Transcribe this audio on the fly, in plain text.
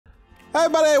Hey,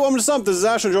 everybody, welcome to Stumpt. This is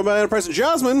Ashley, joined by Enterprise and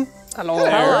Jasmine. Hello.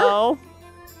 Hello.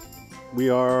 We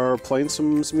are playing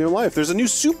some real life. There's a new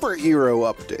superhero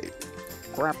update.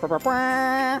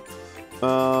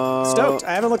 Stoked.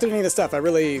 I haven't looked at any of this stuff.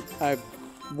 I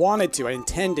wanted to. I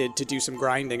intended to do some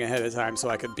grinding ahead of time so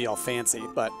I could be all fancy,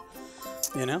 but,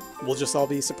 you know, we'll just all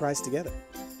be surprised together.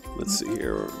 Let's see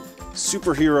here.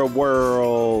 Superhero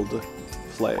World.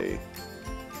 Play.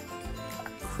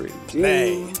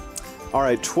 Play. All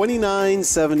right,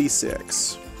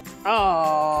 2976.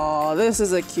 Oh, this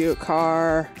is a cute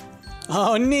car.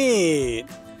 Oh, neat.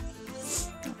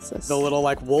 What's this? The little,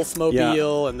 like,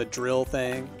 Wolfmobile and the drill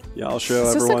thing. Yeah, I'll show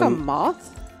Is this everyone. like a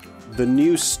moth? The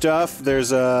new stuff, there's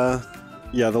the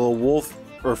little wolf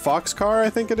or fox car, I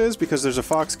think it is, because there's a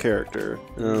fox character.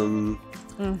 Look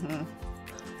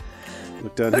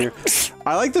down here.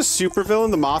 I like the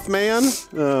supervillain, the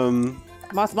Mothman.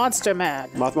 Moth Monster Man.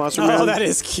 Moth Monster Man. Oh, that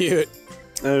is cute.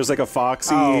 And there's like a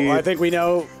foxy. Oh, I think we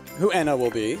know who Enna will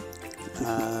be.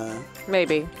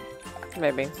 Maybe. I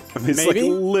mean, it's Maybe?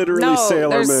 like literally No,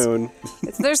 Sailor Moon.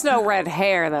 There's no red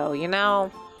hair though, you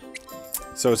know.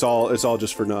 So it's all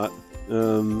just for naught.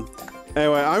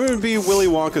 Anyway, I'm gonna be Willy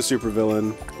Wonka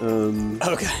supervillain.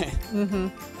 Okay.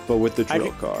 But with the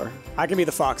drill car. I can be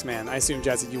the Fox Man. I assume,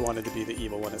 Jesse, you wanted to be the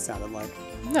evil one, it sounded like.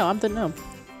 No, I'm the gnome.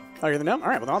 Oh, you're the gnome? All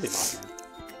right, well, then I'll be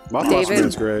Mothman. Moth Monster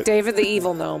Man's great. David the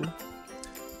evil gnome.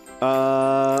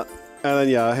 And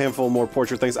then a handful more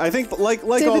portrait things. I think like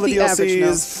David all the average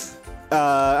DLCs,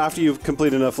 after you've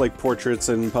completed enough like portraits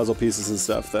and puzzle pieces and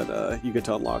stuff, that you get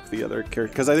to unlock the other character.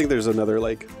 Because I think there's another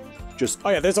like just. Oh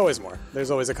yeah, there's always more.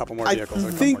 There's always a couple more vehicles. I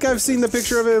think I've seen the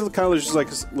picture of it. It kind of just like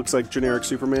looks like generic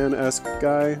Superman-esque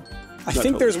guy. I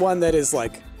think there's one that is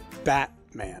like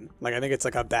Batman. Like I think it's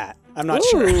like a bat. I'm not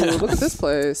sure. Look at this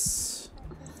place.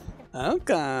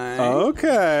 Okay.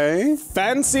 Okay.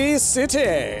 Fancy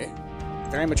city.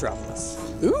 Very metropolis.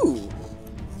 Ooh.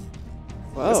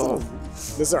 Whoa.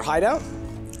 This is our hideout?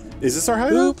 Is this our Ooh,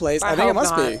 hideout? place. I I think it hope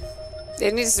must not. be.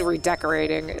 It needs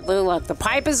redecorating. Look, the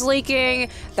pipe is leaking.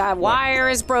 That wire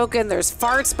is broken. There's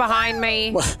farts behind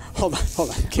me. Well, hold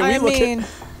on. Can we look at...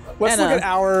 Let's Enna. look at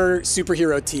our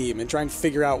superhero team and try and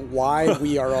figure out why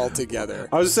we are all together.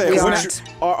 I was saying,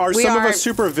 are We some of are- us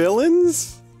super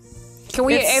villains? Can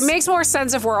we? It's- It makes more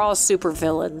sense if we're all super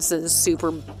villains than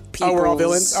super people. Oh, we're all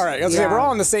villains? All right. I was gonna say, Yeah. we're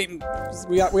all on the same...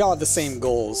 We all have the same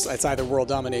goals. It's either world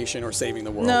domination or saving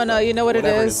the world. No, but you know what it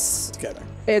whatever is? Together.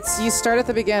 It's you start at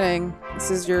the beginning.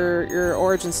 This is your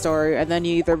origin story, and then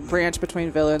you either branch between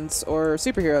villains or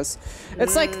superheroes.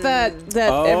 It's like that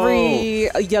every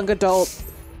young adult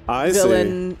I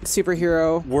villain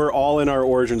superhero. We're all in our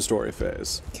origin story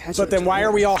phase. But then why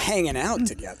are we all hanging out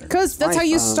together? Because that's how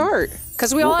you start.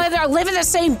 Because we all live in the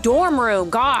same dorm room.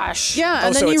 Gosh. Oh, Yeah,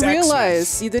 and so then you it's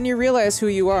X-Men. realize who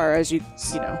you are as you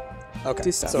know. Okay.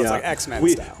 do stuff. So it's like X-Men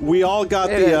we, style. We all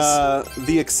got It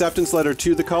the acceptance letter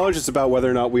to the college. It's about whether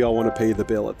or not we all want to pay the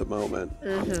bill at the moment.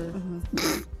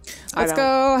 Let's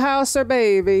go, house or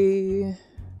baby.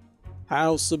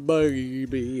 House of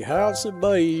baby, house of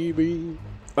baby.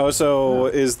 Oh, so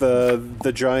is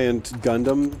the giant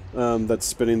Gundam that's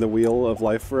spinning the wheel of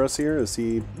life for us here? He's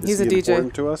a DJ.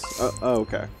 important to us?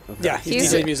 Okay. Yeah,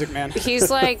 he's DJ Music Man. He's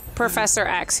like Professor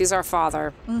X. He's our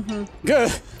father.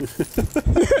 Good.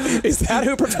 Is that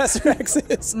who Professor X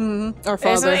is? Our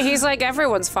father. He's like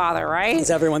everyone's father, right? He's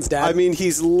everyone's dad. I mean,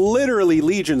 he's literally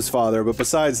Legion's father, but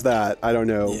besides that, I don't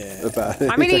know about it.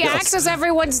 I mean, he acts as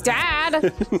everyone's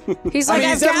dad. He's like,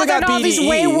 he's I've definitely gathered got all these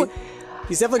BDE.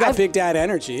 He's definitely got big dad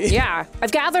energy. Yeah,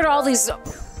 I've gathered all these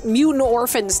mutant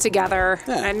orphans together,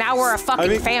 and now we're a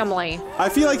fucking family. I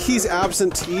feel like he's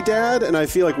absentee dad, and I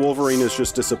feel like Wolverine is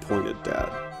just disappointed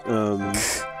dad.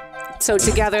 So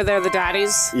together they're the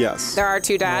daddies? Yes. There are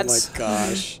two Oh dads? my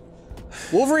gosh.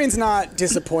 Wolverine's not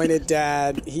disappointed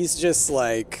dad. He's just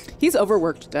like... He's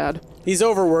overworked dad. He's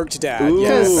overworked dad. Ooh,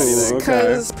 Yeah, if anything.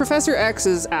 Because Professor X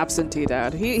is absentee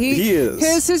dad. He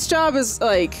is. His job is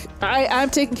like, I'm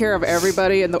taking care of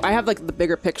everybody, and I have like the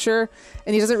bigger picture,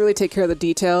 and he doesn't really take care of the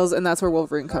details, and that's where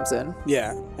Wolverine comes in.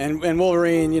 Yeah, and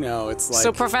Wolverine, you know, it's like...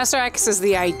 So Professor X is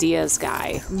the ideas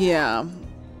guy. Yeah.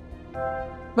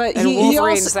 But And he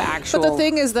Wolverine's also, the actual... But the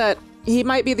thing is that he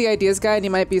might be the ideas guy, and he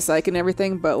might be psych and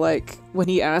everything, but like, when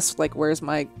he asks, like, where's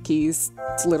my keys,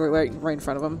 it's literally right in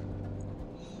front of him.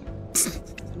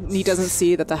 He doesn't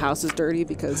see that the house is dirty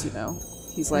because, you know,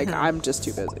 he's like, I'm just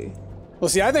too busy. Well,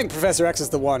 see, I think Professor X is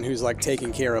the one who's like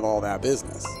taking care of all that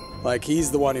business. Like,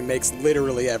 he's the one who makes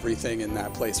literally everything in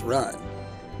that place run.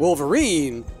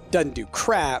 Wolverine doesn't do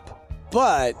crap,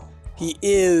 but he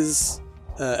is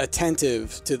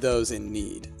attentive to those in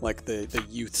need, like the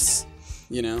youths,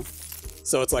 you know?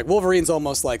 So it's like Wolverine's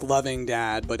almost like loving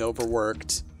dad, but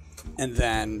overworked. And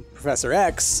then Professor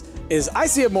X is, I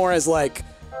see it more as like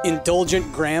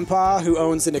indulgent grandpa who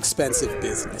owns an expensive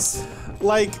business.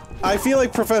 Like, I feel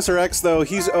like Professor X, though,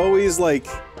 he's always like,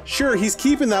 sure, he's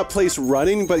keeping that place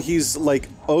running, but he's like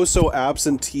oh so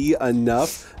absentee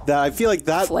enough that I feel like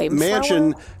that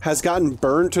mansion has gotten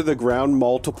burned to the ground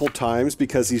multiple times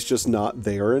because he's just not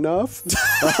there enough.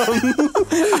 I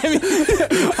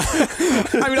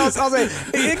mean, I'll say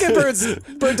it gets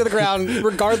burned to the ground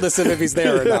regardless of if he's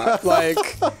there or not.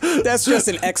 Like, that's just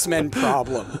an X-Men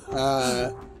problem.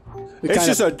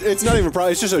 It's not even a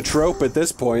problem. It's just a trope at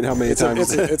this point. How many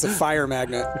times? It's a fire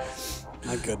magnet.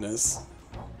 My goodness.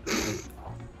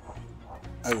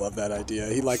 I love that idea.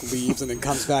 He like leaves and then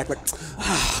comes back like,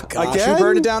 oh, gosh, again? Who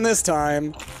burned it down this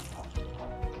time?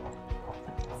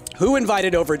 Who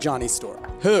invited over Johnny's store?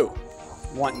 Who?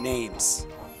 Want names?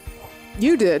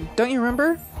 You did. Don't you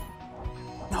remember?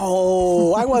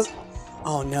 No, I was.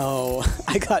 Oh no,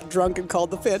 I got drunk and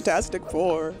called the Fantastic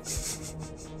Four.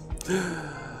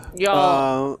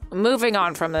 Y'all, moving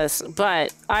on from this,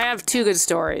 but I have 2 good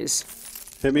stories.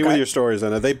 Hit me with your stories,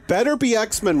 Anna. They better be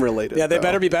X-Men related. Yeah, they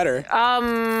better be better.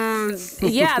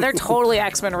 Yeah, they're totally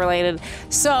X-Men related.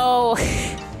 So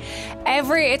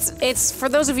it's for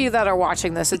those of you that are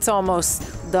watching this, it's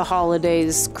almost the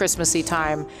holidays, Christmassy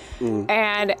time.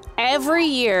 And every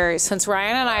year since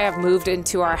Ryan and I have moved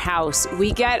into our house,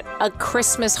 we get a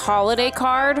Christmas holiday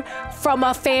card from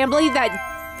a family that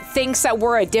thinks that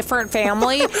we're a different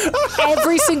family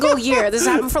every single year. This has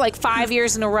happened for like 5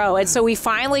 years in a row. And so we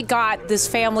finally got this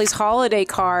family's holiday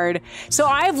card. So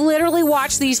I've literally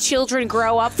watched these children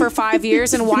grow up for 5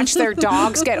 years and watch their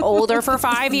dogs get older for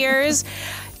 5 years.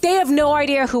 They have no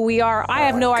idea who we are. I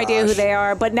have no idea who they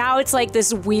are. But now it's like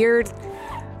this weird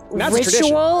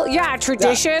ritual.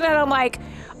 Tradition. And I'm like,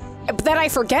 that I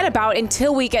forget about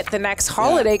until we get the next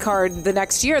holiday card the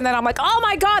next year. And then I'm like, oh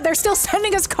my God, they're still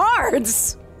sending us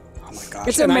cards. Oh my gosh.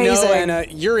 It's amazing. I know, Anna,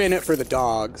 you're in it for the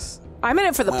dogs. I'm in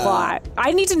it for the plot.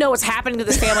 I need to know what's happening to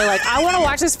this family. Like, I want to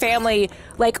watch this family.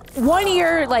 Like, one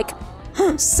year, like,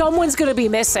 someone's going to be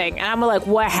missing. And I'm like,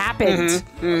 what happened?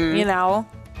 You know?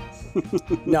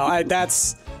 No, I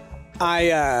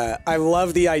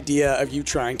love the idea of you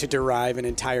trying to derive an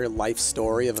entire life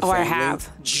story of a family. I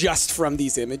have. Just from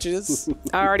these images.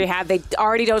 I already have. They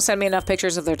already don't send me enough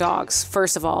pictures of their dogs,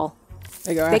 first of all.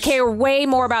 There you go, They Ash. care way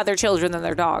more about their children than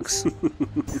their dogs.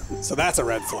 So that's a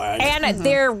red flag. And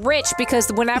they're rich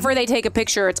because whenever they take a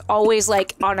picture, it's always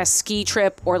like on a ski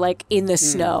trip or like in the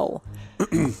snow.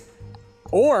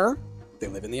 Or they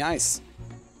live in the ice.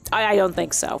 I don't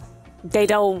think so. They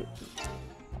don't.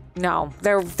 No,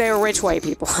 they're rich white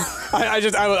people. I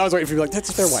was waiting for you to be like,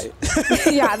 that's they're white.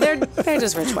 Yeah, they're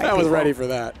just rich white people. I was ready for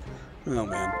that. Oh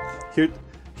man.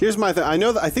 Here's my thing.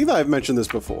 I think that I've mentioned this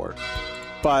before,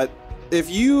 but if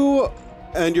you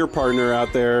and your partner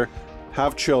out there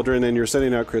have children and you're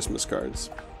sending out Christmas cards,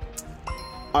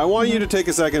 I want you to take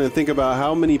a second and think about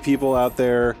how many people out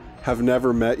there have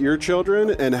never met your children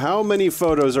and how many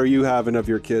photos are you having of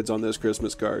your kids on this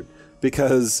Christmas card.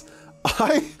 Because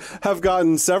I have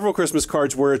gotten several Christmas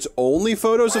cards where it's only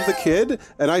photos of the kid,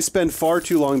 and I spend far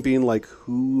too long being like,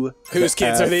 whose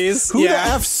kids are these? Who the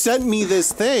F sent me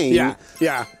this thing? Yeah.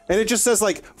 And it just says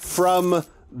like, from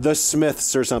the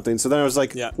Smiths or something. So then I was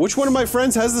like, which one of my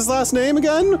friends has this last name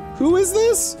again? Who is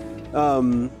this?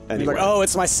 Anyway. Like, oh,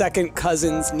 it's my second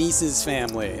cousin's niece's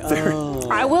family. Oh.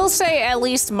 I will say at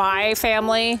least my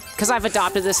family, because I've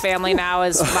adopted this family now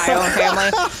as my own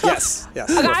family. Yes.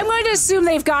 I'm going to assume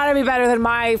they've got to be better than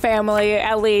my family,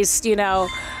 at least, you know.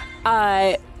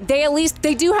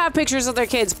 They do have pictures of their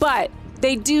kids, but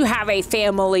they do have a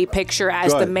family picture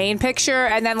as the main picture,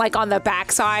 and then like on the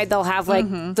back side they'll have like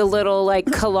the little like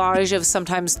collage of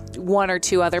sometimes 1 or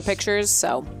 2 other pictures.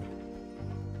 So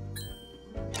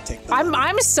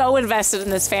I'm so invested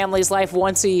in this family's life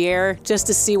once a year just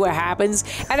to see what happens.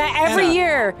 And every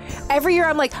year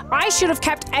I'm like, I should have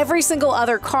kept every single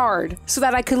other card so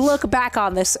that I could look back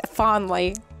on this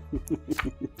fondly.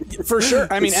 For sure.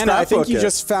 I mean, Anna, I think you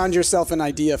just found yourself an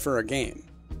idea for a game.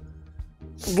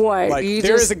 What? Like,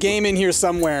 there is a game in here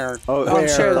somewhere. I'm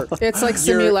sure. It's like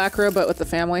Simulacra, but with the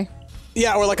family.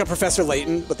 Yeah, or like a Professor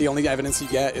Layton, but the only evidence you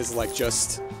get is like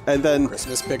just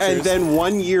Christmas pictures. And then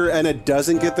one year Anna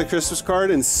doesn't get the Christmas card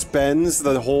and spends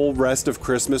the whole rest of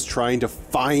Christmas trying to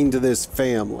find this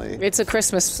family. It's a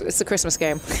Christmas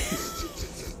game.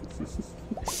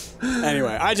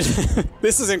 Anyway,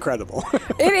 this is incredible.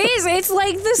 It is. It's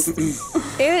like this.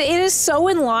 It is so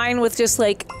in line with just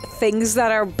like things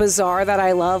that are bizarre that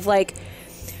I love. Like,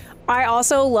 I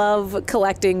also love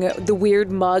collecting the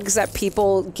weird mugs that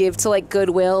people give to like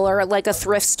Goodwill or like a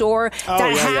thrift store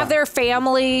that have their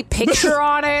family picture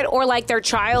on it or like their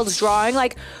child's drawing.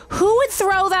 Like, who would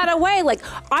throw that away? Like,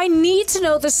 I need to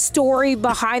know the story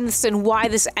behind this and why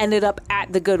this ended up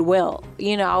at the Goodwill.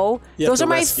 You know, those are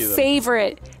my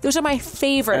favorite. Those are my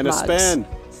favorite mugs. And a span.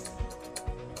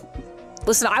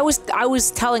 Listen, I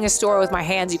was telling a story with my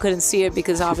hands. You couldn't see it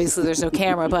because obviously there's no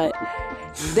camera, but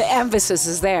the emphasis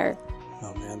is there.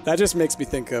 Oh man, that just makes me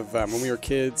think of when we were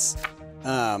kids.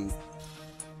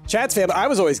 Chad's family. I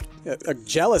was always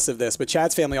jealous of this, but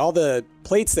Chad's family, all the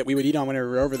plates that we would eat on when we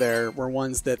were over there were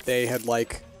ones that they had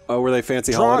like. Oh, were they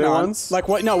fancy holiday ones? Like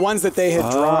what? No, ones that they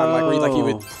had drawn. Like you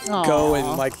would go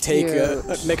and like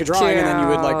make a drawing, and then you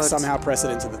would like somehow press it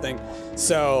into the thing.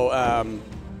 So.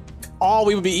 All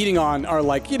we would be eating on are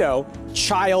like, you know,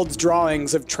 child's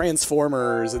drawings of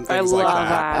Transformers and things like that. I love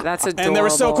that. That's adorable. And they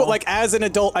were so cool. Like as an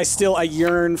adult, I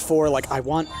yearn for like, I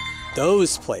want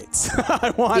those plates.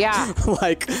 I want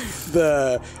like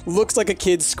looks like a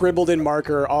kid scribbled in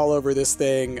marker all over this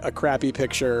thing, a crappy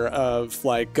picture of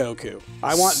like Goku.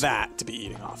 I want that to be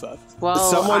eating off of.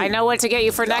 Well, I know what to get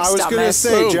you for next. I was going to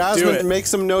say, Boom, Jasmine, make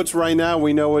some notes right now.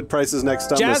 We know what prices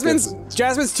next Stumpt.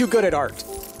 Jasmine's too good at art.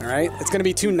 All right, it's going to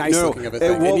be too nice looking of a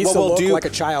thing. It needs to look like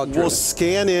a child. We'll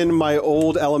scan in my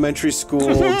old elementary school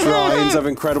drawings of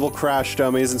Incredible Crash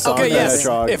dummies and Sonic the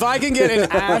Hedgehog. If I can get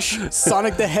an Ash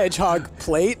Sonic the Hedgehog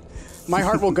plate, my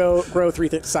heart will grow 3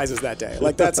 sizes that day.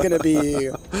 Like that'd be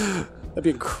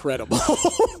incredible.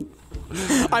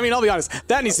 I mean, I'll be honest.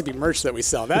 That needs to be merch that we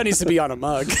sell. That needs to be on a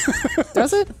mug.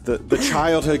 Does it? The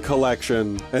childhood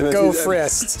collection. And Go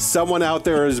Frist. Someone out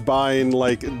there is buying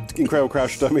like Incredible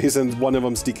Crash dummies, and one of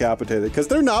them's decapitated because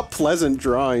they're not pleasant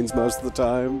drawings most of the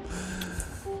time.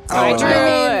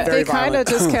 They kind of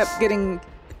just kept getting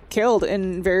killed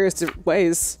in various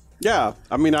ways. Yeah,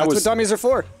 I mean, That's what dummies are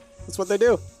for. That's what they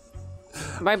do.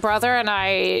 My brother and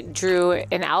I drew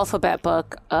an alphabet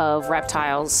book of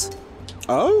reptiles.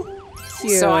 Oh.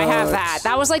 Cute. So I have that.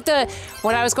 That was like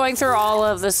when I was going through all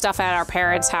of the stuff at our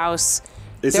parents' house.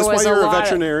 Is this why you're a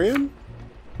veterinarian?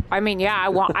 I mean, yeah, I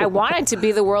wanted to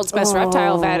be the world's best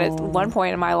reptile vet at one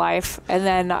point in my life, and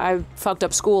then I fucked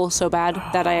up school so bad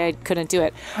that I couldn't do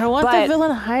it. I want the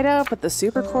villain hideout with the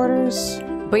super quarters.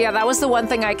 But yeah, that was the one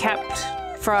thing I kept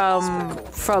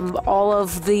from all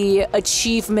of the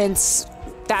achievements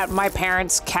that my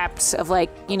parents kept of, like,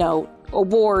 you know,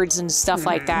 awards and stuff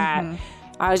like that.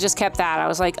 I just kept that. I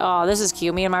was like, oh, this is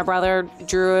cute. Me and my brother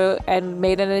drew and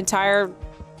made an entire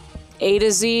A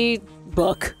to Z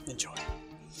book. Enjoy.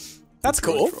 That's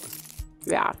cool.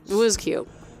 Yeah, it was cute.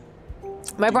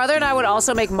 My brother and I would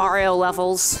also make Mario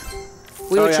levels.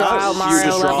 We would draw out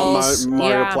Mario levels.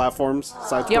 Mario platforms.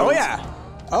 Oh yeah.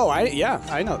 Oh,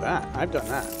 I know that. I've done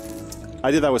that.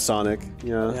 I did that with Sonic.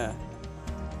 Yeah.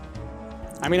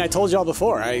 I mean, I told y'all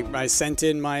before. I sent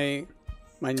in my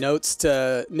notes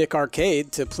to Nick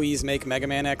Arcade to please make Mega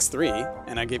Man X3,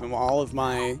 and I gave him all of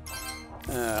my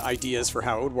ideas for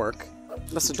how it would work.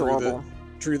 That's adorable.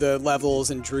 Drew the levels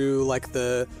and drew like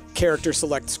the character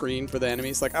select screen for the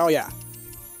enemies. Like, oh yeah.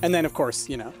 And then, of course,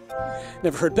 you know,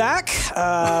 never heard back.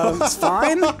 It's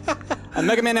fine. And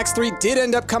Mega Man X3 did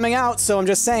end up coming out, so I'm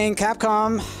just saying,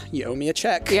 Capcom, you owe me a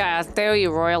check. Yeah, they owe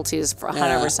you royalties for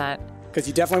 100%. Because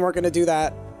you definitely weren't going to do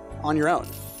that on your own.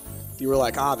 You were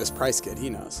like, this Price kid, he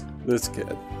knows. This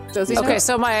kid. Does he know? Okay,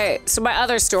 so my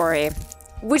other story,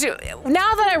 which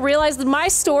now that I realize that my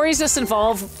stories just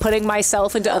involve putting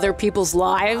myself into other people's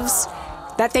lives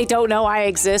that they don't know I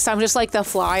exist. I'm just like the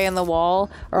fly in the wall,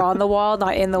 or on the wall,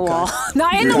 not in the wall.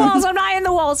 Not in the walls, I'm not in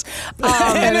the walls.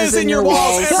 Anna's in your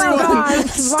walls. Everyone, God,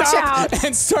 stop watch out.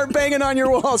 and start banging on your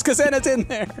walls, because Anna's in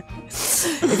there.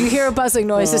 If you hear a buzzing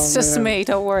noise, it's just me,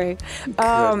 don't worry.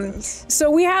 So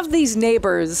we have these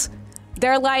neighbors.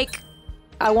 They're like,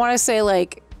 I want to say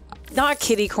like, not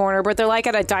kitty corner, but they're like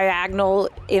at a diagonal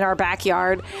in our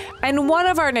backyard. And one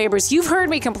of our neighbors, you've heard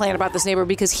me complain about this neighbor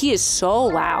because he is so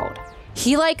loud.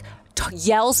 He like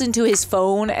yells into his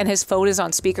phone, and his phone is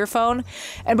on speakerphone.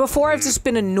 And before I've just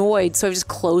been annoyed, so I've just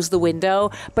closed the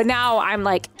window. But now I'm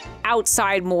like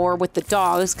outside more with the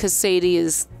dogs because Sadie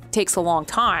takes a long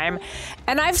time.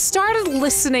 And I've started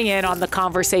listening in on the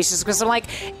conversations because I'm like,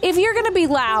 if you're gonna be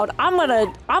loud, I'm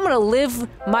gonna live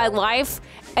my life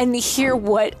and hear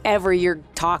whatever you're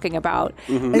talking about.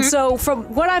 And so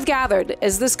from what I've gathered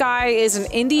is this guy is an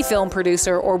indie film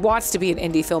producer, or wants to be an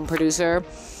indie film producer.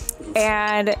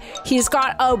 And he's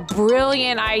got a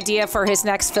brilliant idea for his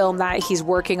next film that he's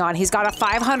working on. He's got a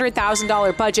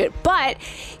 $500,000 budget, but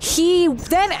he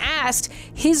then asked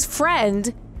his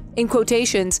friend in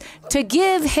quotations, to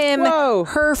give him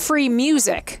her free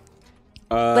music.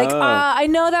 I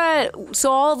know that,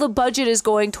 so all the budget is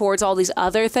going towards all these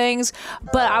other things,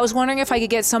 but I was wondering if I could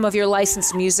get some of your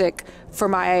licensed music for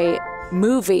my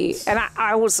movie. And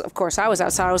I was outside.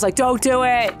 I was like, don't do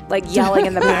it, like yelling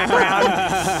in the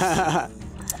background.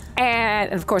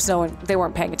 And of course, they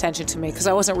weren't paying attention to me because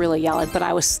I wasn't really yelling, but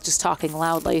I was just talking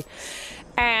loudly.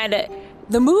 And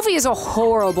the movie is a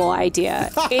horrible idea.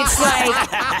 It's like...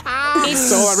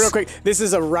 So hold on, real quick. This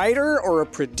is a writer or a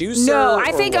producer? No,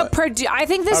 I think I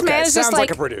think this man is just sounds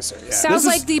like a producer. Yeah. Sounds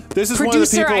like the This is producer one of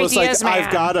the people ideas that's like, man.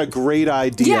 I've got a great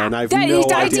idea and I've no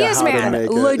idea how to make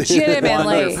it. Legitimately.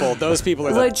 Wonderful. Those people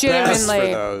are the best for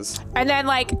those. And then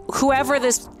like whoever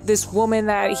this woman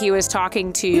that he was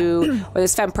talking to, or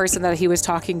this femme person that he was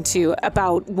talking to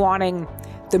about wanting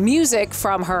the music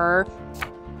from her,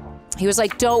 he was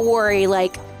like, don't worry,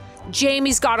 like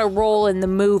Jamie's got a role in the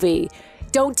movie.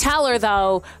 Don't tell her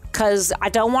though, because I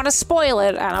don't want to spoil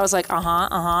it. And I was like,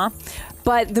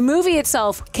 But the movie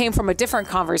itself came from a different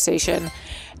conversation.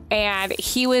 And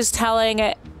he was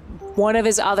telling one of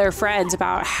his other friends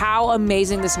about how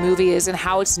amazing this movie is and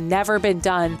how it's never been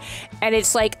done. And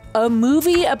it's like a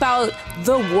movie about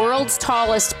the world's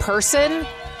tallest person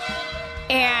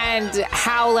and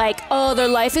how like, oh, their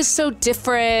life is so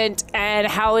different and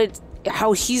how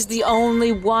he's the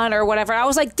only one or whatever. I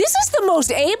was like, this is the most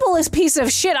ableist piece of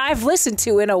shit I've listened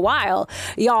to in a while,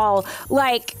 y'all.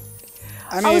 Like,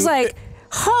 I was like,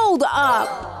 hold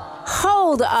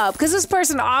up. Because this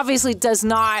person obviously does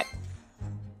not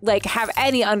like have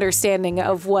any understanding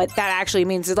of what that actually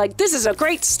means. It's like, this is a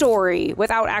great story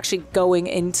without actually going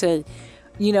into,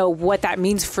 what that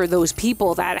means for those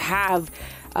people that have,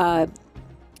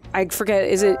 I forget,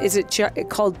 is it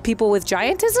called people with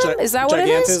giantism? Is that what it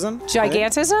is?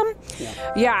 Gigantism?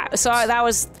 Yeah. So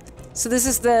this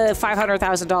is the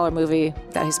 $500,000 movie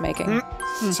that he's making.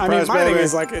 I mean, my thing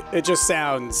is like, it just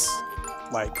sounds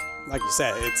like you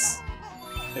said,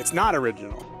 it's not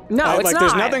original. No, it's like, not.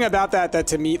 There's nothing about that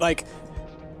to me, like,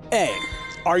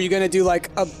 are you going to do like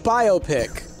a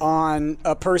biopic on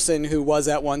a person who was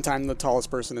at one time the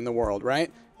tallest person in the world, right?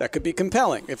 That could be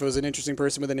compelling if it was an interesting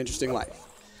person with an interesting life.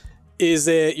 Is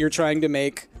it you're trying to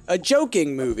make a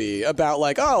joking movie about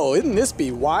like, oh, wouldn't this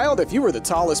be wild if you were the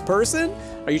tallest person?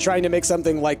 Are you trying to make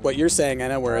something like what you're saying,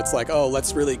 Anna, where it's like, oh,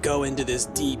 let's really go into this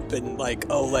deep and like,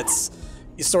 oh, let's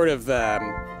sort of, what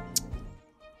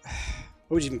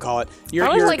would you even call it? You're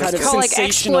like kind of call like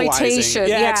exploitation.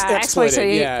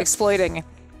 Exploiting.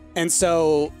 And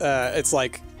so it's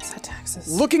like,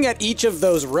 looking at each of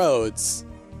those roads,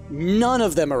 none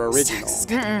of them are original.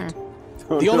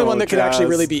 The only one that could actually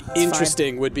really be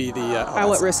interesting would be the... I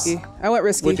went risky.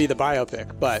 Would be the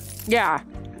biopic, but... Yeah.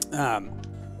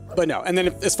 But no, and then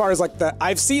as far as like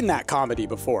I've seen that comedy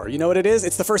before. You know what it is?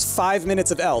 It's the first 5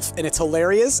 minutes of Elf, and it's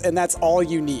hilarious, and that's all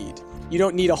you need. You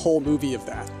don't need a whole movie of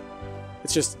that.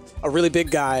 It's just a really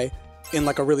big guy in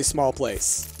like a really small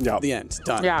place. Yeah. The end.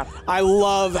 Done. Yeah. I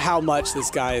love how much this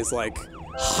guy is like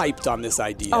hyped on this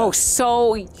idea. Oh,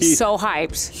 so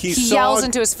hyped. He yells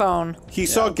into his phone. He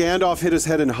saw Gandalf hit his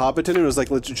head in Hobbiton and was like,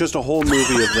 let's just a whole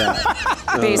movie of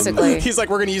that. Basically. He's like,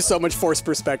 we're going to use so much forced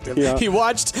perspective. Yeah. He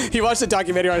watched a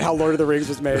documentary on how Lord of the Rings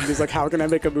was made. And he's like, how can I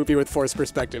make a movie with forced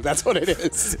perspective? That's what it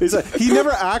is. He's like, he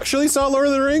never actually saw Lord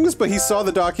of the Rings, but he saw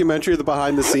the documentary of the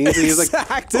behind the scenes. And he's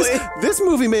like, this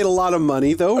movie made a lot of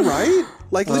money though, right?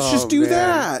 Like, let's just do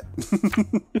that.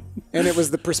 And it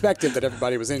was the perspective that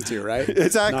everybody was into, right?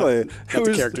 Exactly. Not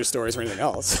the character stories or anything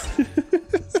else.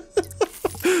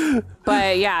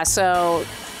 But yeah, so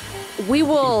we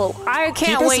will. I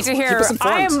can't wait to hear.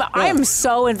 I'm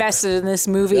so invested in this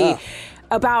movie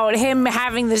about him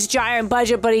having this giant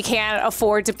budget, but he can't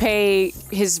afford to pay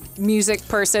his music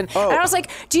person. Oh. And I was like,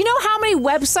 do you know how many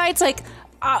websites like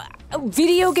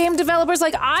video game developers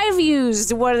like I've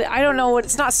used? What I don't know what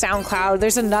it's not SoundCloud.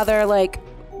 There's another like.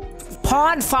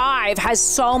 Pawn 5 has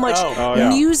so much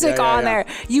music on there.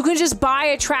 You can just buy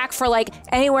a track for like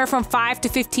anywhere from $5 to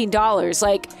 $15.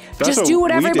 Like, just do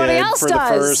what everybody else does. For the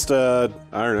first, I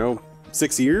don't know,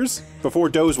 6 years before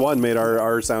Doze 1 made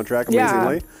our soundtrack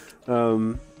amazingly.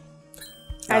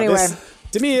 Anyway.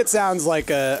 To me, it sounds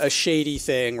like a shady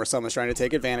thing where someone's trying to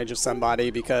take advantage of somebody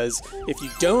because if you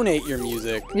donate your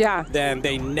music, then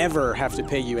they never have to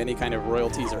pay you any kind of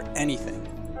royalties or anything.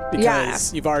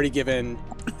 Because you've already given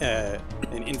an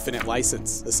infinite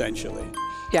license, essentially.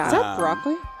 Yeah. Is that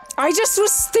broccoli? I just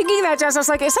was thinking that, Jess. I was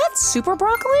like, is that super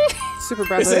broccoli? Super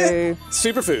broccoli. Is it?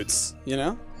 Superfoods, you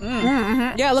know?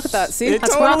 Yeah, look at that. See? It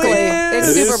That's totally broccoli. is.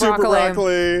 It's It is super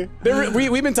broccoli.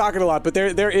 We've been talking a lot, but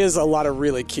there is a lot of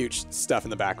really cute stuff in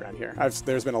the background here.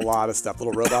 There's been a lot of stuff,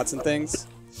 little robots and things.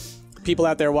 People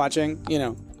out there watching, you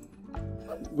know,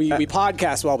 we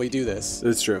podcast while we do this.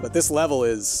 It's true. But this level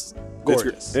is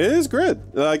gorgeous. It is good.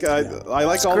 Like I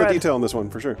like all the good. detail in this one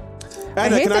for sure. I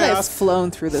And hate can I that I've ask,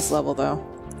 flown through this level, though.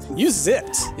 You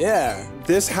zipped. Yeah.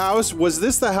 this house, was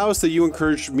this the house that you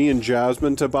encouraged me and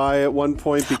Jasmine to buy at one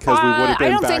point because we would have I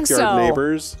been don't think backyard so.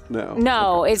 neighbors? No.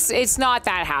 No, it's not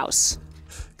that house.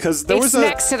 Because there It's was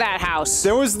next to that house.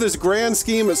 there was this grand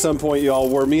scheme at some point, y'all,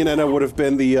 where me and Anna would have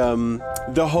been the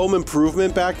home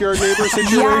improvement backyard neighbor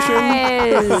situation.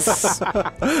 Yes.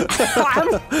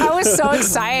 I was so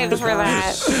excited for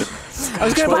that. I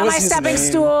was gonna what buy was my his stepping name?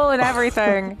 stool and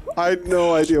everything. I had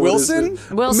no idea. Wilson?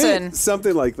 Wilson.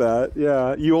 Something like that.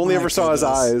 Yeah. You only My ever saw his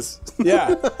goodness. eyes. Yeah.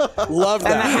 Love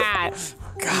And the that. hat.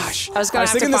 Gosh. I was gonna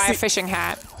have to thinking buy a this fishing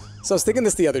hat. So I was thinking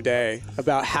this the other day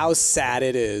about how sad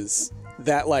it is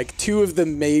that like two of the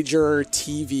major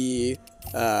TV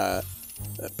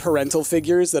parental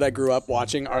figures that I grew up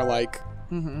watching are like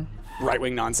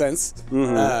right-wing nonsense.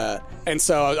 And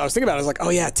so I was thinking about it. I was like, oh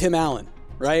yeah, Tim Allen,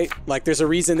 right? Like there's a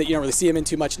reason that you don't really see him in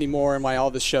too much anymore and why all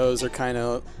of his shows are kind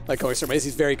of like going certain ways.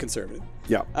 He's very conservative.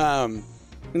 Yeah.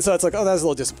 And so it's like, oh, that's a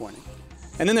little disappointing.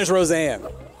 And then there's Roseanne.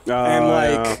 And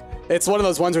like, it's one of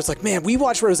those ones where it's like, man, we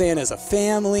watched Roseanne as a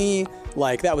family.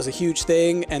 Like, that was a huge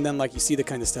thing. And then, like, you see the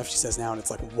kind of stuff she says now, and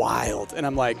it's like wild. And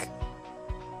I'm like,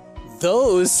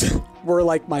 those were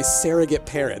like my surrogate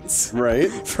parents Right.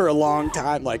 for a long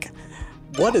time. Like,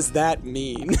 what does that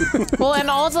mean? Well, and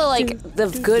all the like the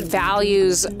good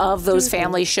values of those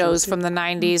family shows from the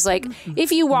 90s, like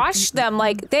if you watch them,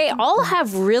 like they all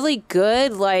have really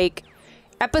good like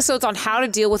episodes on how to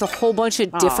deal with a whole bunch of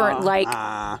different like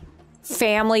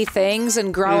family things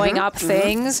and growing up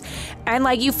things. And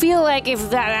like you feel like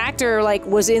if that actor like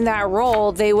was in that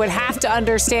role, they would have to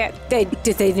understand. Did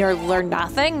they learn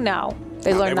nothing? No,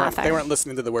 they learned nothing. They weren't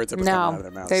listening to the words that was coming out of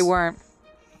their No, mouths. they weren't.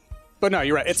 But no,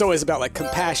 you're right. It's always about like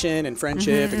compassion and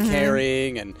friendship and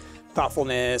caring and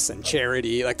thoughtfulness and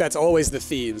charity. Like that's always the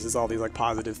themes, is all these like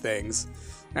positive things.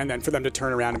 And then for them to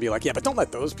turn around and be like, yeah, but don't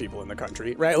let those people in the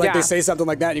country, right? Like they say something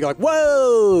like that and you go like,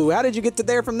 whoa, how did you get to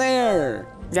there from there?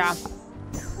 Yeah.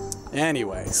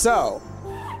 Anyway, so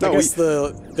I guess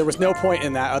there was no point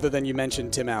in that other than you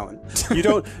mentioned Tim Allen. You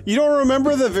don't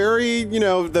remember the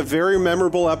very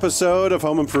memorable episode of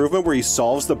Home Improvement where he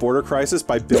solves the border crisis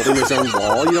by building his own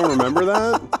wall? You don't remember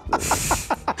that?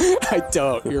 I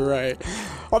don't. You're right.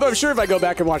 Although I'm sure if I go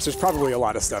back and watch, there's probably a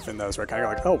lot of stuff in those where I kind of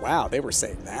go like, oh wow, they were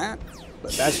saying that.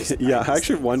 But that's just Yeah, I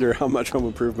actually wonder how much Home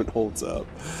Improvement holds up.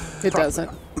 It doesn't.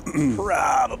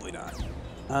 probably not.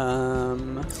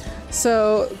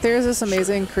 So there's this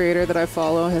amazing creator that I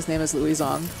follow. His name is Louis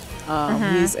Zong.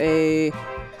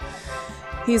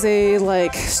 He's a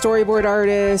like storyboard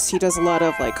artist. He does a lot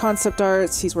of like concept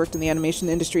arts. He's worked in the animation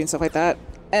industry and stuff like that.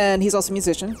 And he's also a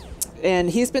musician. And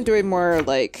he's been doing more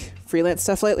like freelance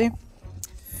stuff lately.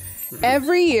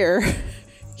 Every year,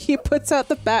 he puts out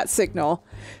the bat signal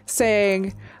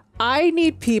saying, I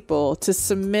need people to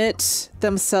submit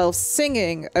themselves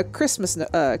singing a Christmas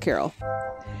carol.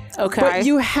 Okay. But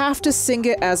you have to sing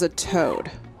it as a toad.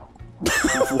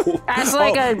 As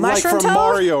like a mushroom like from toad?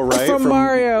 Mario, right? From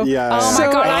Mario. Yeah. Oh my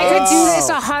So god, I could do this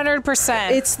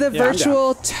 100%. It's the Yeah, I'm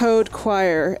virtual toad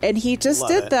choir. And he just Love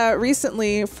did it. that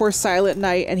recently for Silent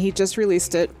Night, and he just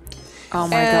released it. oh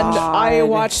my And god. I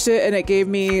watched it, and it gave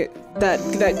me that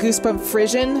goosebump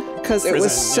frisson, because it was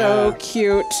Frisson, so yeah.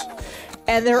 cute.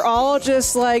 And they're all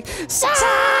just like,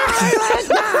 Silent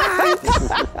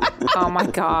Night! Oh my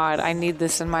god, I need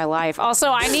this in my life. Also,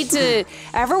 I need to.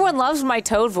 Everyone loves my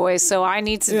toad voice, so I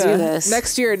need to do this.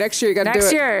 Next year, you gotta do it.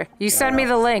 Next year, you send me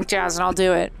the link, Jazz, and I'll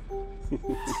do it.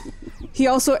 He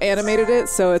also animated it,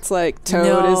 so it's like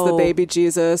Toad is the No. baby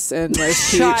Jesus, and there's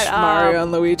Peach, Shut up. Mario,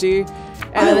 and Luigi. And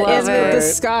I then love in it. the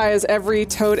sky is every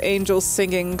Toad angel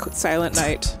singing Silent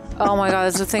Night. Oh my god,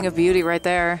 that's a thing of beauty right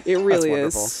there. It really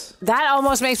wonderful. is. That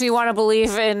almost makes me want to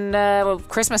believe in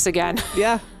Christmas again.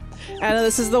 Yeah. And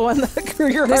this is the one that grew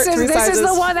your heart three This sizes. is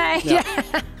the one that.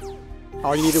 Yeah.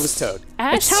 All you needed was Toad.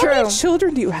 That's How true. many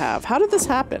children do you have? How did this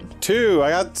happen? 2. I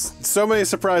got so many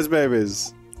surprise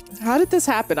babies. How did this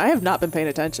happen? I have not been paying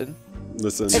attention.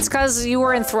 Listen. It's because you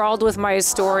were enthralled with my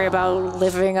story about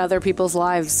living other people's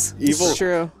lives. evil. It's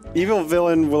true. Evil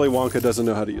villain Willy Wonka doesn't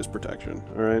know how to use protection.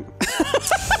 All right.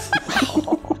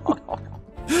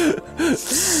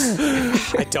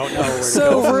 I don't know where to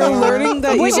So go. we're learning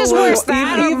that Which evil is worse,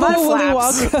 that or evil mud Willy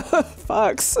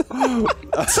flaps? Wonka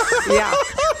fucks. Yeah.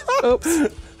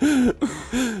 Oops.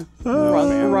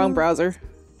 Wrong browser.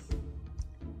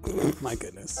 My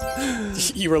goodness.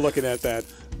 You were looking at that.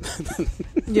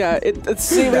 Yeah, it's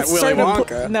That Willy starting to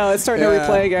Wonka. no, it's starting to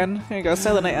replay again. Here you go,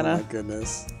 Silent Night, Oh Anna. my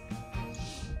goodness.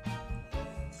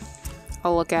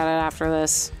 I'll look at it after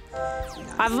this.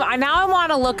 Now I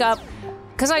want to look up,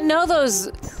 because I know those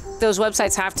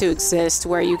websites have to exist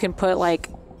where you can put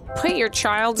your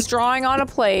child's drawing on a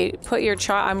plate. Put your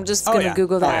child. I'm just gonna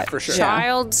Google that. Oh, yeah, for sure.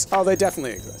 Child's Oh, they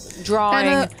definitely exist. drawing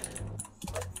Anna,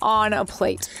 on a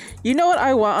plate. You know what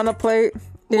I want on a plate?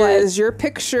 What? Is your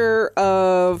picture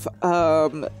of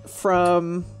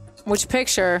from Which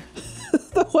picture?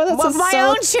 the one that Of says my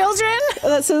own children?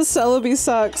 that says celibacy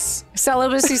sucks.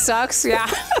 Celibacy sucks.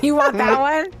 Yeah, you want that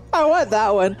one? I want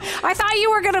that one. I thought you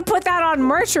were gonna put that on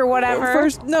merch or whatever.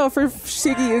 For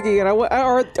Shiki Yugi,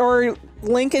 and or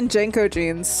Link in Jenko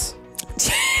jeans.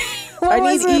 What I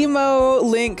was need it? emo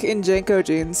Link in Jenko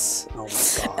jeans. Oh my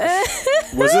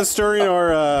gosh. Was this during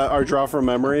our draw from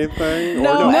memory thing?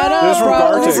 No, or Anna this is from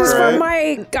brought- Gartic, This is right? from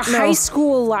my high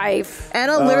school life.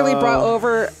 Anna literally brought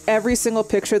over every single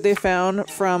picture they found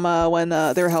from when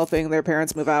they were helping their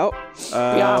parents move out.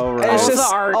 Yeah. Oh, And right. it's All the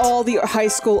just art. all the high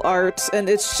school art, and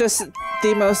it's just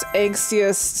the most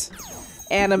angstiest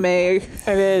anime It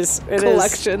is. It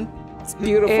collection. It's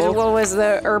beautiful. What was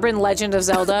the Urban Legend of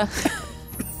Zelda?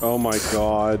 Oh my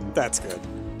god. That's good.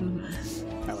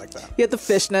 I like that. You had the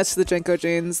fishnets, the Jenko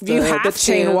jeans, You the have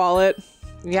chain to. wallet.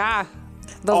 Yeah.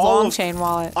 The All long of- chain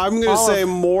wallet. I'm gonna All say of-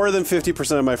 more than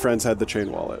 50% of my friends had the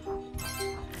chain wallet.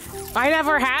 I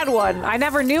never had one. I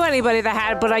never knew anybody that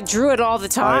had, but I drew it all the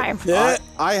time.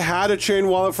 I had a chain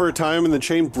wallet for a time, and the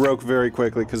chain broke very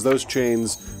quickly because those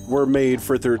chains were made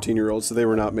for 13-year-olds, so they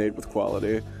were not made with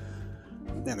quality.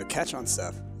 And the catch on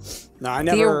stuff. No, I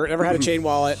never had a chain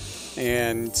wallet,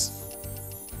 and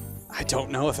I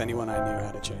don't know if anyone I knew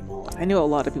had a chain wallet. I knew a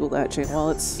lot of people that had chain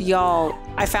wallets. Y'all,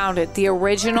 I found it. The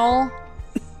original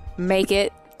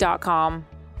makeit.com.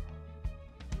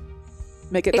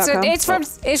 Make it. It's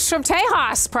from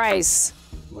Tejas Price.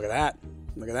 Look at that.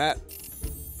 Look at that.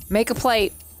 Make a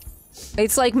plate.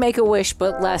 It's like Make a Wish,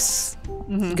 but less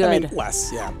good. I mean,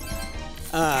 less, yeah.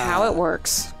 How it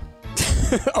works.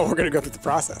 Oh, we're going to go through the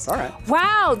process. All right.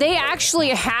 Wow, they actually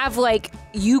have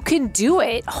you can do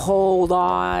it. Hold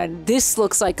on. This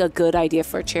looks like a good idea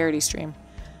for a charity stream.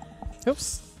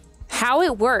 Oops. How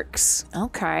it works.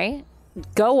 Okay.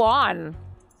 Go on.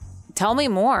 Tell me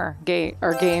more. Game.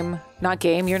 Not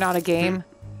game. You're not a game.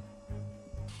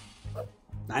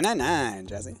 999,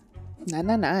 Jazzy.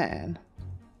 999.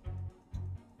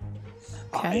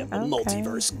 I am the okay.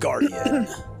 multiverse guardian.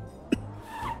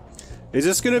 Is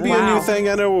this gonna be a Wow. new thing,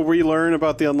 Anna, where we learn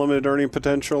about the unlimited earning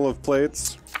potential of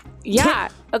plates? Yeah.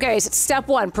 Okay, so step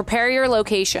 1, prepare your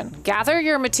location. Gather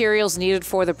your materials needed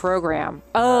for the program.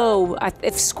 Oh,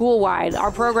 if school-wide,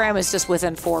 our program is just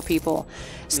within 4 people.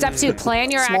 Step 2,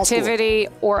 plan your Small school. activity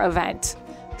or event.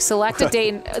 Select a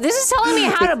date. This is telling me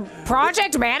how to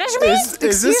project management?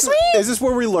 Excuse me? Is this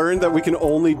where we learned that we can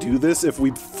only do this if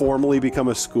we formally become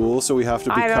a school, so we have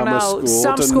to I don't become a know. school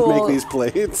Some to school- make these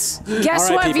plates? Guess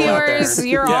All right, what, people out there. viewers?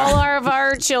 You're Yeah. all of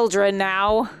our children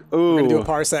now. Ooh. We're going to do a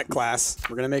parsec class.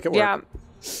 We're going to make it work. Yeah.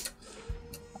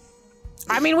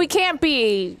 I mean, we can't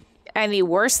be any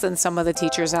worse than some of the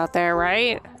teachers out there,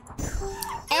 right?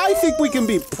 I think we can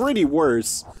be pretty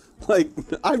worse. Like,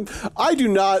 I do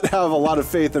not have a lot of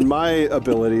faith in my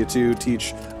ability to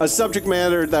teach a subject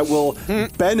matter that will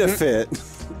benefit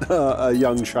a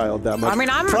young child that much. I mean,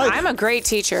 I'm a great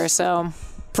teacher, so.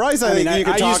 Price, I think you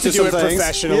can I talk used to to do some it things.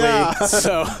 professionally, Yeah.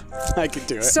 so I could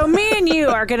do it. So me and you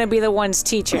are going to be the ones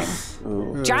teaching.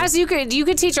 Jazz, you could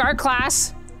teach our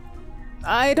class.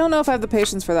 I don't know if I have the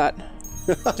patience for that.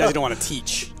 Jazzy don't want to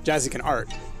teach. Jazzy can art.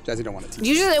 Jazzy don't want to teach.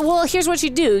 Usually, well, here's what you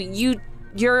do.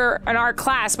 You're an art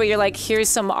class, but you're like, here's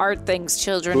some art things,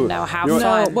 children. Now have You know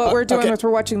No, fun. what we're doing okay. is we're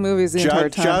watching movies the entire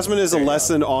time. Jasmine is a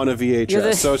lesson on a You're the-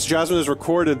 VHS. So it's Jasmine has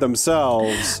recorded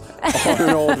themselves on an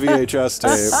old VHS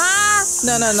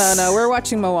tape. No. We're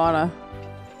watching Moana.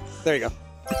 There you go.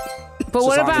 But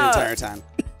what Just on the about entire time?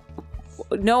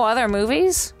 no other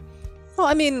movies? Well,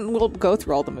 I mean, we'll go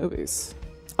through all the movies.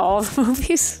 All the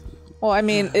movies? Well, I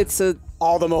mean, it's a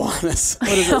All the Moanas.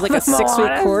 what is it, like a 6-week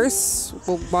Moana? course?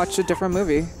 We'll watch a different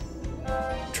movie.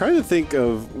 Trying to think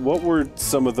of what were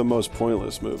some of the most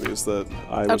pointless movies that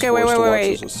I was Okay, forced to watch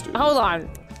wait. as a student. Hold on.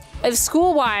 If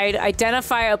school-wide,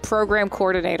 identify a program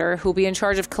coordinator who'll be in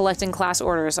charge of collecting class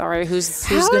orders. All right, who's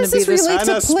How going does to be this this? relate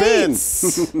Anna, to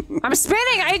plates? I'm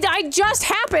spinning. I just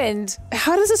happened.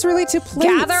 How does this relate to plates?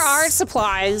 Gather art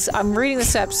supplies. I'm reading the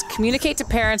steps. Communicate to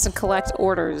parents and collect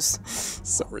orders.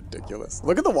 So ridiculous.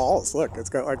 Look at the walls. Look, it's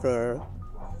got like the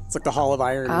It's like the Hall of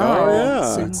Iron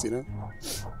yeah. suits, you know? Do you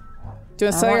want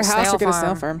to sell your want house snail or get a farm.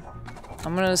 snail farm?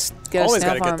 I'm gonna get Always a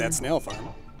got snail to farm. get that snail farm.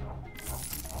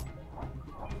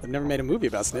 I've never made a movie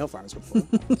about snail farms before.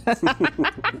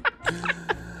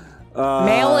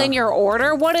 Mail in your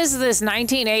order? What is this,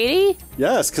 1980?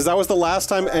 Yes, because that was the last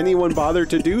time anyone bothered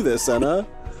to do this, Anna.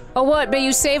 Oh, what? But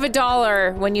you save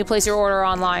 $1 when you place your order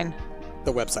online.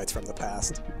 The website's from the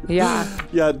past. Yeah.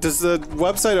 Yeah, does the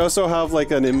website also have like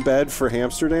an embed for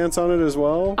Hamster Dance on it as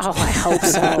well? Oh, I hope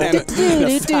so. And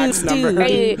a fax number.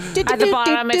 Hey, at the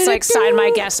bottom, it's like sign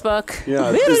my guest book.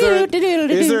 Yeah.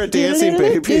 Is there a dancing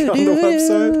baby on the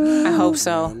website? I hope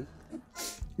so.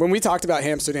 When we talked about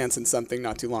hamster dance in something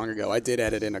not too long ago, I did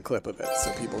edit in a clip of it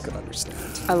so people could understand.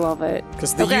 I love it.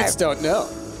 Because the youths don't know.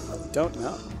 Don't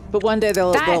know. But one day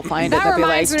they'll find it. That They'll be like,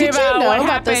 reminds me did you about know what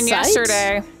about the happened site?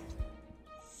 yesterday.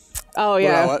 Oh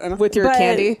yeah, What, Emma? with your But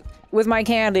candy. With my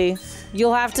candy.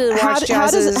 You'll have to watch How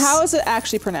Jazz's is it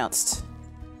actually pronounced?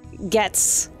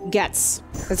 Gets. Gets.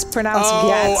 It's pronounced Oh,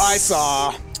 Gets. I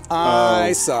saw.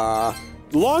 I saw.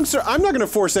 Long story. I'm not going to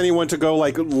force anyone to go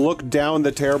like look down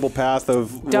the terrible path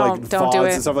of Don't like do fonts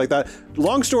it. and stuff like that.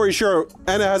 Long story short,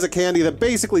 Anna has a candy that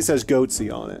basically says goatsy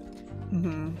on it.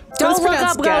 Don't look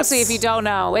pronounced up Gets. Ghosty if you don't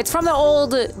know. It's from the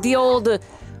old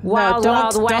Wild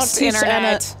Wild West teach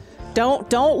internet. Anna,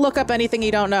 don't look up anything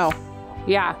you don't know.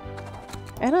 Yeah.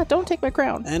 Anna, don't take my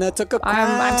crown. Anna took a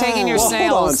I'm taking your Well,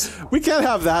 snails. hold on. We can't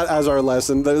have that as our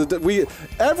lesson.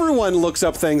 Everyone looks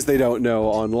up things they don't know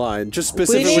online. Just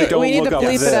specifically don't we need look to up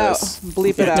bleep this. it out.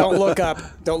 Bleep it out. Don't look up.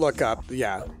 Don't look up.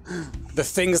 Yeah. The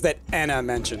things that Anna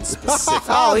mentioned specifically.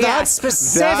 Oh, yeah, that's-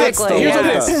 specifically. Here's what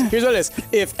it yeah. is. Here's what it is.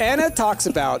 If Anna talks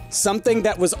about something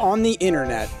that was on the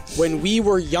internet when we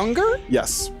were younger,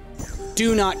 Yes.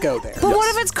 do not go there. But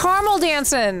what if it's caramel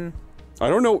dancing? I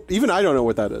don't know. Even I don't know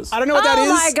what that is. I don't know what that Oh is,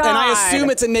 my and I God.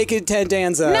 assume it's a naked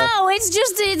Tendanza. No, it's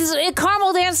just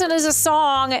caramel dancing is a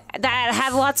song that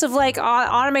had lots of like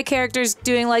anime characters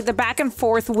doing like the back and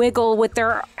forth wiggle with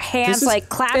their hands This is- like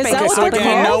clapping. Is that Okay, what so they're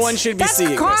again, called? no one should be That's seeing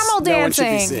caramel this. No one should be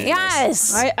dancing. seeing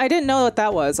Yes. I didn't know what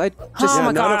that was. I just Oh Yeah, my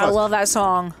none god, of I us- love that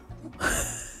song.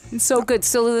 It's so good,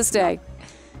 still to this day.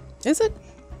 is it?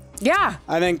 Yeah,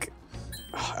 I think.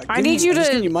 I need you I'm just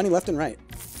to- giving you money left and right.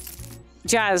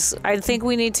 Jazz. I think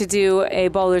we need to do a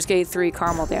Baldur's Gate 3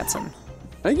 caramel dancing.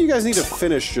 I think you guys need to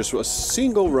finish just a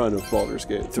single run of Baldur's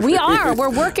Gate 3. We are. We're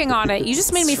working on it. You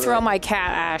just made me throw my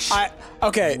cat, Ash.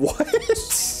 Okay. What?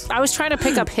 I was trying to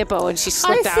pick up Hippo and she I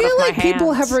slipped out of feel my like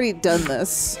people hands. have already done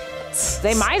this.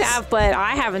 They might have, but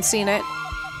I haven't seen it.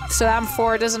 So that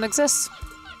therefore it doesn't exist.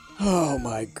 Oh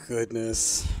my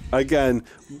goodness. Again,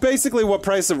 basically what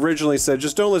Price originally said,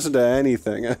 just don't listen to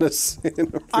anything.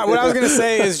 What I was gonna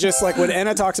say is just like when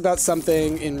Anna talks about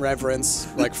something in reverence,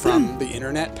 like from the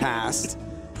internet past,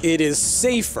 it is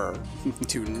safer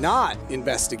to not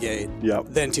investigate Yep.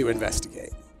 than to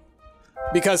investigate.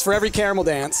 Because for every caramel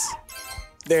dance,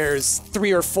 there's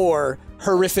 3 or 4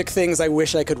 horrific things I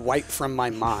wish I could wipe from my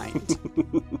mind.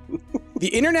 The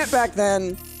internet back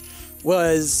then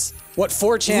was what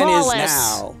 4chan Lawless. is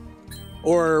now,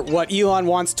 or what Elon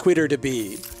wants Twitter to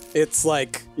be. It's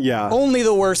like Yeah. only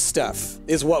the worst stuff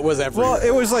is what was everywhere. Well,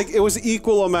 it was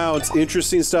equal amounts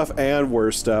interesting stuff and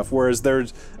worse stuff, whereas there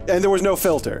was no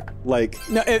filter. Like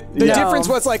No, the difference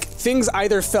was like things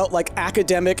either felt like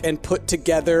academic and put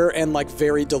together and like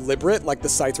very deliberate, like the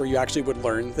sites where you actually would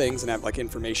learn things and have like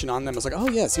information on them. It was like, oh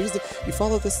yes, you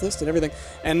follow this list and everything.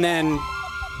 And then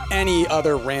any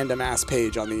other random ass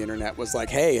page on the internet was like,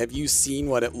 hey, have you seen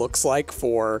what it looks like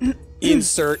for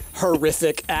insert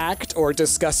horrific act or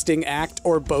disgusting act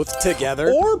or both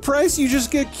together? or Price, you just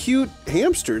get cute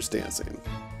hamsters dancing.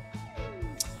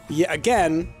 Yeah,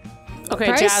 again, Okay,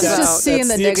 Price Jazz is out. just seeing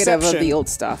That's the the negative of exception. the old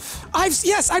stuff. I've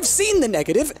seen the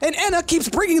negative, and Anna keeps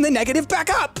bringing the negative back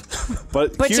up.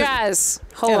 But cute- Jazz,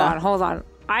 hold on.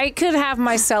 I could have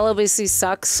my celibacy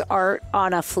sucks art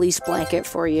on a fleece blanket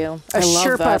for you. A I love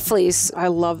Sherpa that. fleece I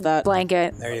love that.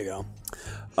 blanket. There you go.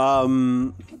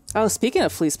 Oh, speaking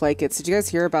of fleece blankets, did you guys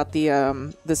hear about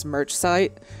the this merch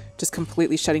site just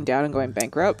completely shutting down and going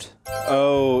bankrupt?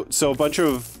 Oh, so a bunch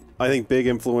of I think big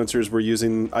influencers were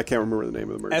using. I can't remember the name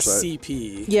of the merch site.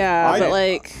 SCP. Yeah, but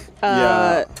like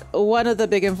Yeah. one of the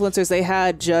big influencers, they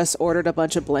had just ordered a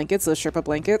bunch of blankets, those Sherpa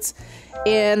blankets,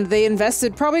 and they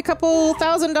invested probably a couple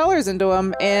 $1,000s into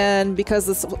them. And because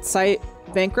the site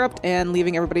bankrupt and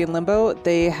leaving everybody in limbo,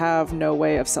 they have no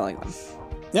way of selling them.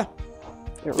 Yeah.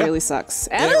 It really sucks.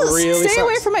 It Anna, really stay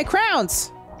away sucks. from my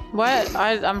crowns. What?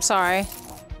 I'm sorry.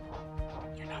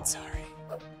 You're not sorry.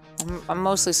 I'm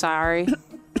mostly sorry.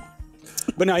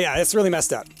 But no, yeah, it's really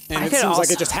messed up. And it seems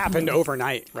like it just happened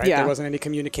overnight, right? Yeah. There wasn't any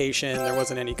communication. There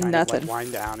wasn't any kind of like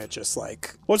wind down. It just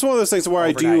like... Well, it's one of those things where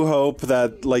overnight. I do hope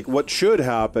that, like, what should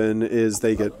happen is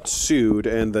they get sued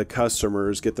and the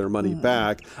customers get their money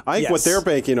back. I think what they're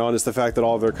banking on is the fact that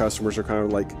all of their customers are kind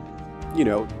of like, you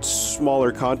know,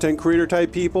 smaller content creator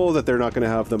type people, that they're not going to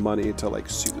have the money to, like,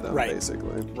 sue them,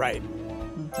 basically. Right.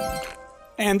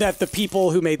 And that the people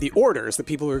who made the orders, the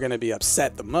people who are going to be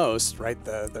upset the most, right?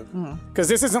 Because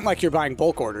this isn't like you're buying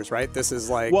bulk orders, right? This is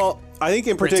like... Well, I think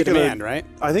in particular... demand, right?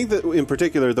 I think that in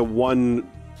particular, the one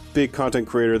big content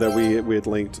creator that we had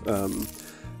linked,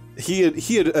 he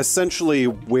had essentially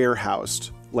warehoused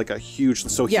like a huge...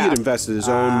 So he had invested his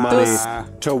own money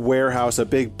to warehouse a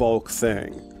big bulk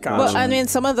thing. Well, I mean,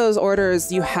 some of those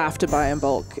orders you have to buy in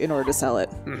bulk in order to sell it.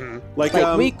 Like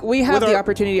we have the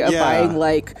opportunity of buying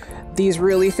like these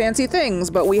really fancy things,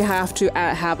 but we have to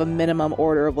have a minimum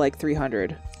order of like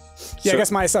 300. Yeah, I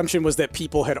guess my assumption was that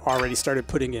people had already started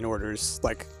putting in orders,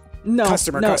 like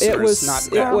customers. It was not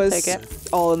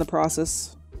all in the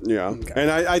process. Yeah,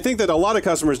 and I think that a lot of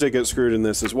customers did get screwed in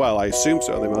this as well. I assume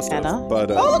so. They must have.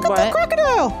 But oh, look at the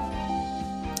crocodile!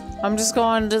 I'm just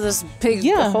going to this big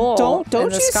hole. Don't in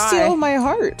the you sky. steal my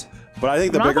heart? But I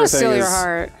think the I'm not bigger gonna thing steal is your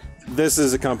heart. this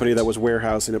is a company that was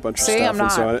warehousing a bunch of See, stuff, I'm not.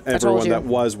 and so I told everyone you. that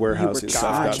was warehousing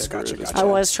stuff got screwed. Gotcha. I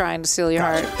was trying to steal your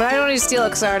heart, but I don't need to steal it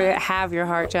because I already have your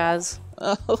heart, Jazz.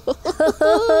 All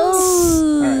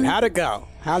right, how'd it go?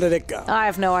 How did it go? I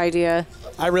have no idea.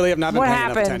 I really have not been What paying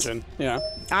happened? enough attention. Yeah.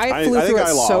 I flew I think through it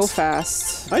I so lost.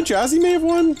 fast. I think Jazzy may have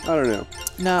won. I don't know.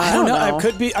 No, I don't know. It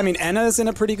could be. I mean, Enna's in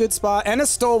a pretty good spot. Enna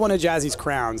stole one of Jazzy's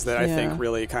crowns that I think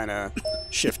really kind of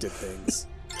shifted things.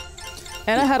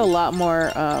 Enna had a lot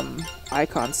more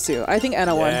icons too. I think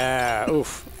Enna won. Yeah.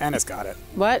 Oof. Enna's got it.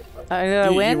 What? Did I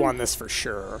win? You won this for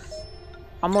sure.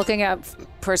 I'm looking at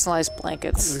personalized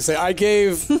blankets. Say I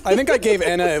think I gave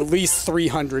Enna at least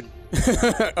 300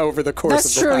 over the course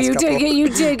That's of the true. last You couple. did. You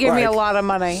did give me a Like- lot of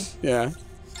money. Yeah.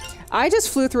 I just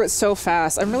flew through it so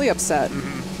fast. I'm really upset.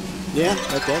 Yeah,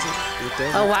 that does it. It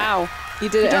does. Oh wow. You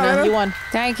did it, Enna. You won.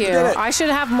 Thank you. did it. I should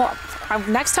have more.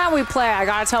 Next time we play, I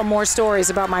gotta tell more stories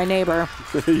about my neighbor.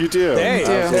 You do. Hey,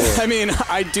 Absolutely. I mean,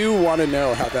 I do want to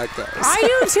know how that goes. I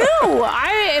do too.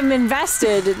 I am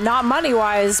invested, not money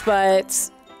wise, but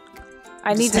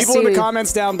I need to People see. in the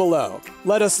comments down below,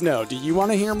 let us know. Do you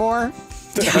want to hear more?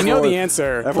 I know the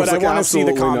answer, but Everyone's I like, want to see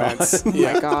the absolutely not. comments. Oh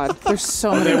my god. There's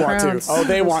so many They want crowns. to. Oh,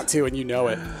 they want to, and you know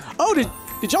it. Oh,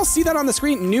 did y'all see that on the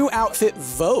screen? New outfit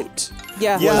vote.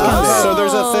 Yeah. Yeah, so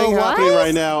there's a thing happening what?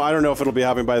 right now. I don't know if it'll be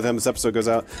happening by the time this episode goes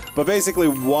out, but basically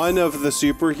one of the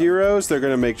superheroes they're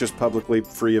going to make just publicly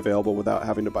free available without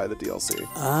having to buy the DLC.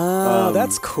 Oh,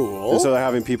 that's cool. And so they're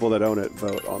having people that own it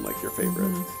vote on like your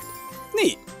favorite.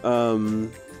 Neat.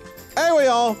 Anyway,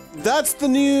 y'all, that's the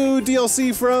new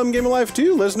DLC from Game of Life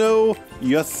 2. Let us know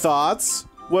your thoughts.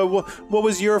 What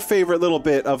was your favorite little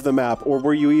bit of the map, or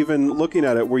were you even looking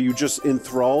at it? Were you just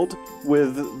enthralled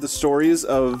with the stories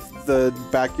of the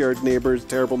backyard neighbor's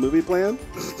terrible movie plan?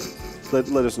 Let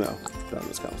us know down in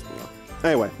the comments below.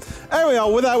 Anyway,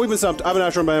 y'all, with that, we've been Stumped. I've been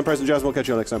Astro, by Preston Jasmine. We'll catch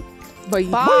you all next time. Bye.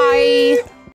 Bye.